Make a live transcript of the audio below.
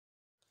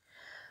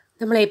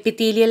നമ്മൾ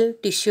epithelial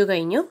tissue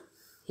കഴിഞ്ഞു.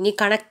 ഇനി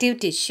കണക്റ്റീവ്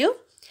ടിഷ്യൂ,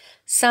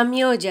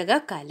 സംയോജക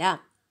കല.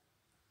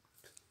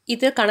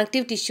 ഇത്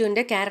കണക്റ്റീവ്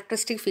ടിഷ്യൂവിൻ്റെ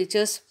ക്യാരക്ടറിസ്റ്റിക്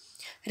ഫീച്ചേഴ്സ്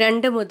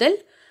 2 മുതൽ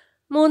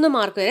 3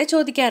 മാർക്ക് വരെ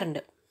ചോദിക്കാറുണ്ട്.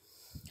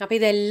 അപ്പോൾ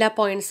ഇതെല്ലാ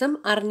പോയിൻറ്റ്സും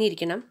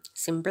അറിഞ്ഞിരിക്കണം.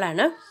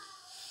 സിമ്പിളാണ്.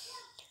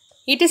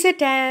 It is A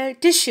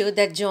tissue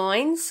that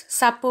joints,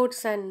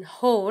 supports and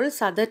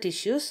holds other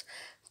tissues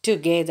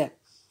together.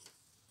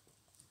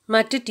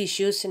 മറ്റ്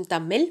ടിഷ്യൂസിന്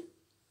തമ്മിൽ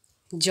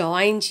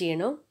ജോയിൻ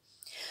ചെയ്യണോ,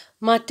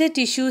 മറ്റ്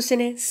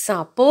ടിഷ്യൂസിനെ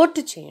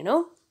സപ്പോർട്ട് ചെയ്യണോ,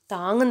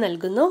 താങ്ങ്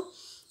നൽകുന്നു.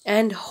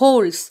 And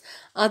holds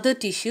other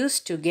tissues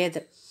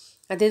together,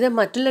 അതായത്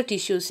മറ്റുള്ള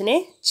ടിഷ്യൂസിനെ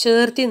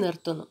ചേർത്തി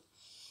നിർത്തുന്നു.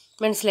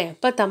 മനസ്സിലായോ?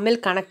 അപ്പോൾ തമ്മിൽ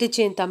കണക്ട്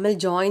ചെയ്യും, തമ്മിൽ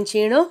ജോയിൻ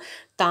ചെയ്യണോ,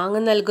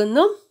 താങ്ങ്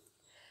നൽകുന്നു.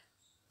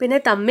 പിന്നെ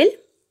തമ്മിൽ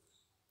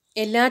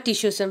എല്ലാ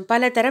ടിഷ്യൂസും,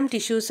 പലതരം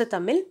ടിഷ്യൂസ്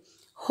തമ്മിൽ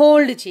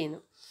ഹോൾഡ് ചെയ്യുന്നു.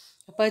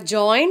 അപ്പോൾ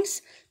joints,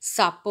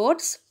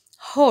 supports,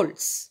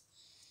 holds.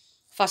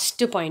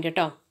 First point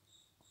കേട്ടോ.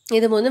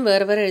 ഇത് 3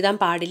 വേറെ വേറെ എഴുതാൻ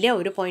പാടില്ല,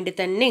 ഒരു പോയിന്റ്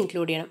തന്നെ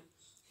ഇൻക്ലൂഡ് ചെയ്യണം.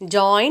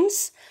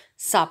 Joints,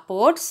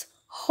 supports,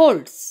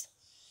 holds.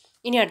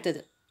 ഇനി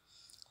അടുത്തത്,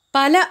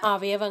 പല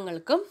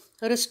അവയവങ്ങൾക്കും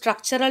ഒരു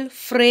സ്ട്രക്ചറൽ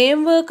ഫ്രെയിം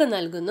വർക്ക്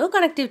നൽകുന്നു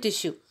കണക്റ്റീവ്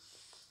ടിഷ്യൂ.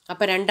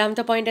 അപ്പോൾ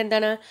രണ്ടാമത്തെ പോയിന്റ്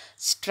എന്താണ്?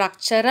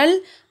 Structural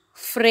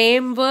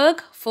frame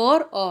work for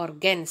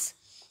organs.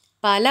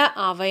 പല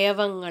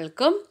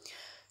അവയവങ്ങൾക്കും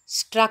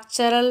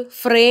സ്ട്രക്ചറൽ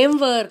ഫ്രെയിം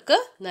വർക്ക്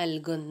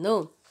നൽകുന്നു.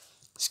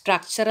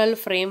 Structural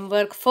frame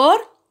work for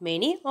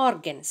many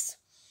organs.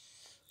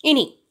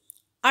 ഇനി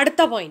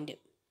അടുത്ത പോയിന്റ്,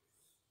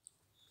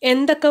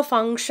 എന്തൊക്കെ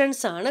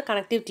ഫങ്ഷൻസ് ആണ്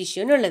connective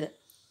ടിഷ്യൂവിനുള്ളത്?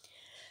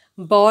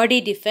 Body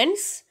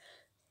defence,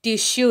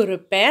 tissue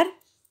repair,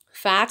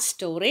 fat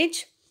storage,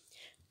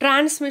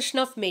 transmission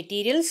of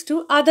materials to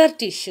other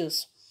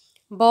tissues.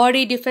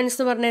 Body defence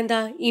എന്ന് പറഞ്ഞാൽ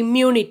എന്താ?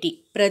 Immunity,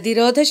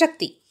 പ്രതിരോധ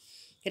ശക്തി.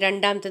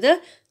 രണ്ടാമത്തത്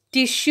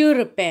ടിഷ്യൂ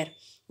റിപ്പയർ,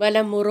 വല്ല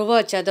മുറിവോ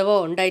ചതവോ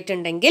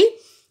ഉണ്ടായിട്ടുണ്ടെങ്കിൽ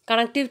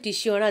കണക്റ്റീവ്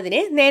ടിഷ്യൂ ആണ്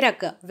അതിനെ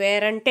നേരാക്കുക,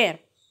 വെയർ ആൻഡ് ടെയർ.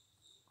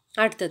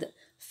 അടുത്തത്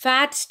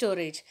ഫാറ്റ്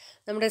സ്റ്റോറേജ്,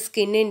 നമ്മുടെ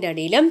സ്കിന്നിൻ്റെ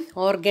അടിയിലും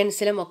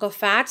ഓർഗൻസിലും ഒക്കെ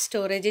ഫാറ്റ്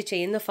സ്റ്റോറേജ്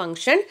ചെയ്യുന്ന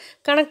ഫങ്ഷൻ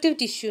കണക്റ്റീവ്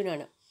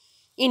ടിഷ്യൂവിനാണ്.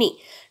 ഇനി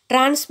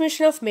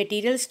transmission of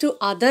materials to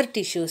other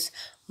tissues,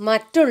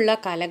 മറ്റുള്ള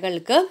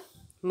കലകൾക്ക്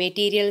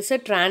മെറ്റീരിയൽസ്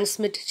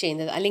ട്രാൻസ്മിറ്റ്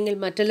ചെയ്യുന്നത്, അല്ലെങ്കിൽ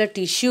മറ്റുള്ള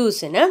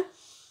ടിഷ്യൂസിന്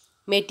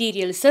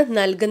മെറ്റീരിയൽസ്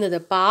നൽകുന്നത്,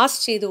 പാസ്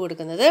ചെയ്ത്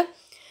കൊടുക്കുന്നത്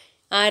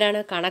ആരാണ്?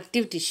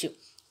 Connective tissue.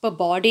 ഇപ്പോൾ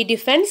body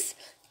defence,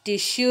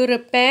 tissue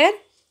repair,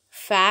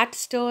 fat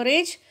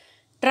storage,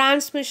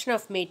 transmission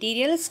of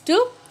materials to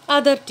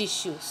other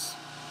tissues.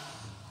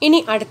 ഇനി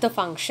അടുത്ത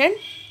ഫങ്ഷൻ,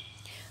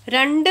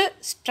 2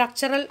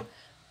 സ്ട്രക്ചറൽ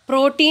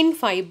പ്രോട്ടീൻ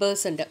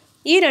ഫൈബേഴ്സ് ഉണ്ട്.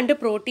 ഈ 2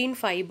 പ്രോട്ടീൻ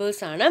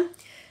ഫൈബേഴ്സാണ്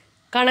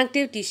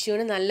കണക്റ്റീവ്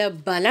ടിഷ്യൂവിന് നല്ല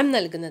ബലം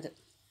നൽകുന്നത്.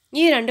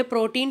 ഈ 2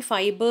 പ്രോട്ടീൻ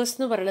ഫൈബേഴ്സ്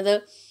എന്ന് പറയുന്നത്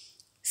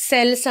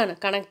സെൽസാണ്.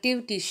 കണക്റ്റീവ്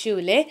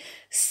ടിഷ്യൂവിലെ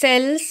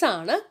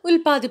സെൽസാണ്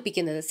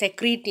ഉൽപ്പാദിപ്പിക്കുന്നത്,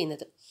 സെക്രീറ്റ്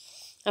ചെയ്യുന്നത്.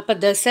 അപ്പോൾ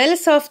the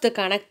cells of the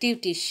connective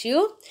tissue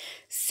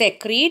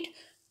secrete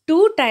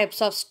 2 types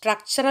of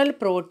structural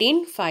protein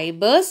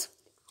fibers,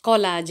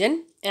 collagen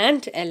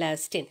and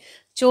elastin.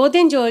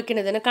 ചോദ്യം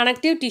ചോദിക്കുന്നതിന്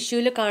കണക്റ്റീവ്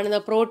ടിഷ്യൂവിൽ കാണുന്ന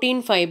പ്രോട്ടീൻ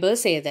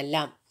ഫൈബേഴ്സ്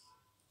ഏതെല്ലാം?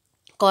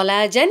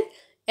 Collagen,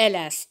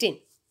 elastin.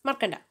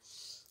 മറക്കണ്ട.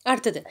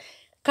 അടുത്തത്,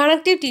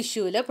 കണക്റ്റീവ്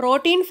ടിഷ്യൂവിൽ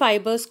പ്രോട്ടീൻ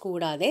ഫൈബേഴ്സ്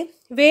കൂടാതെ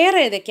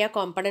വേറെ ഏതൊക്കെയാണ്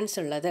കോമ്പണൻസ്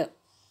ഉള്ളത്?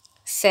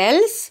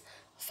 Cells,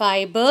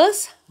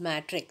 fibres,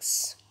 matrix.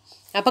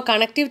 അപ്പോൾ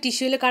കണക്റ്റീവ്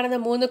ടിഷ്യൂവിൽ കാണുന്ന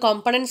 3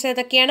 കോമ്പണൻസ്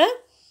ഏതൊക്കെയാണ്?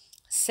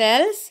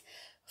 Cells,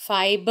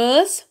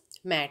 fibres,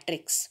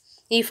 matrix.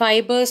 ഈ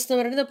ഫൈബേഴ്സ് എന്ന്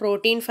പറയുന്നത്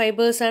പ്രോട്ടീൻ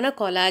ഫൈബേഴ്സാണ്,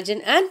 കൊളാജൻ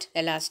ആൻഡ്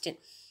എലാസ്റ്റിൻ.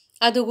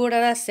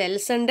 അതുകൂടാതെ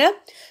സെൽസ് ഉണ്ട്,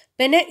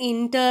 പിന്നെ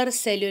ഇൻ്റർ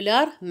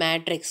സെല്ലുലാർ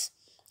മാട്രിക്സ്,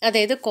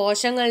 അതായത്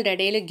കോശങ്ങളുടെ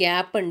ഇടയിൽ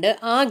ഗ്യാപ്പ് ഉണ്ട്,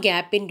 ആ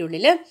ഗ്യാപ്പിൻ്റെ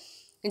ഉള്ളിൽ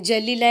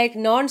jelly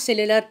like non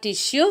cellular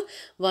tissue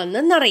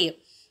വന്ന് നിറയും.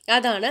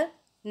 അതാണ്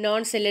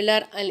നോൺ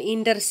സെല്ലുലാർ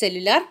ഇൻ്റർ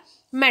സെല്ലുലാർ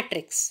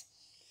മാട്രിക്സ്.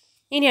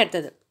 ഇനി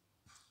അടുത്തത്,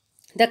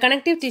 the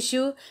connective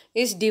tissue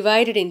is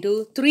divided in to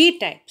 3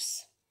 types.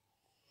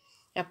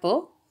 അപ്പോൾ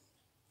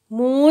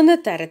 3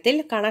 തരത്തിൽ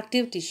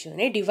കണക്റ്റീവ്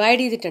ടിഷ്യൂവിനെ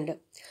ഡിവൈഡ് ചെയ്തിട്ടുണ്ട്.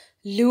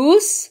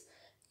 Loose,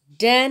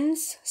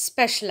 dense,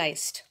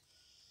 specialised.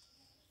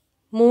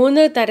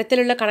 3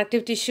 തരത്തിലുള്ള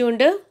കണക്റ്റീവ് ടിഷ്യൂ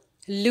ഉണ്ട്.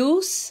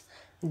 Loose,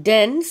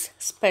 dense,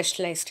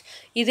 specialised.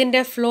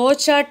 ഇതിൻ്റെ ഫ്ലോ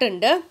ചാർട്ട്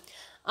ഉണ്ട്.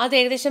 അത്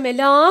ഏകദേശം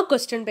എല്ലാ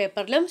ക്വസ്റ്റ്യൻ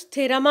പേപ്പറിലും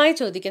സ്ഥിരമായി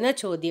ചോദിക്കുന്ന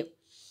ചോദ്യം.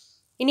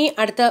 ഇനി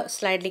അടുത്ത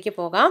സ്ലൈഡിലേക്ക്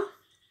പോകാം.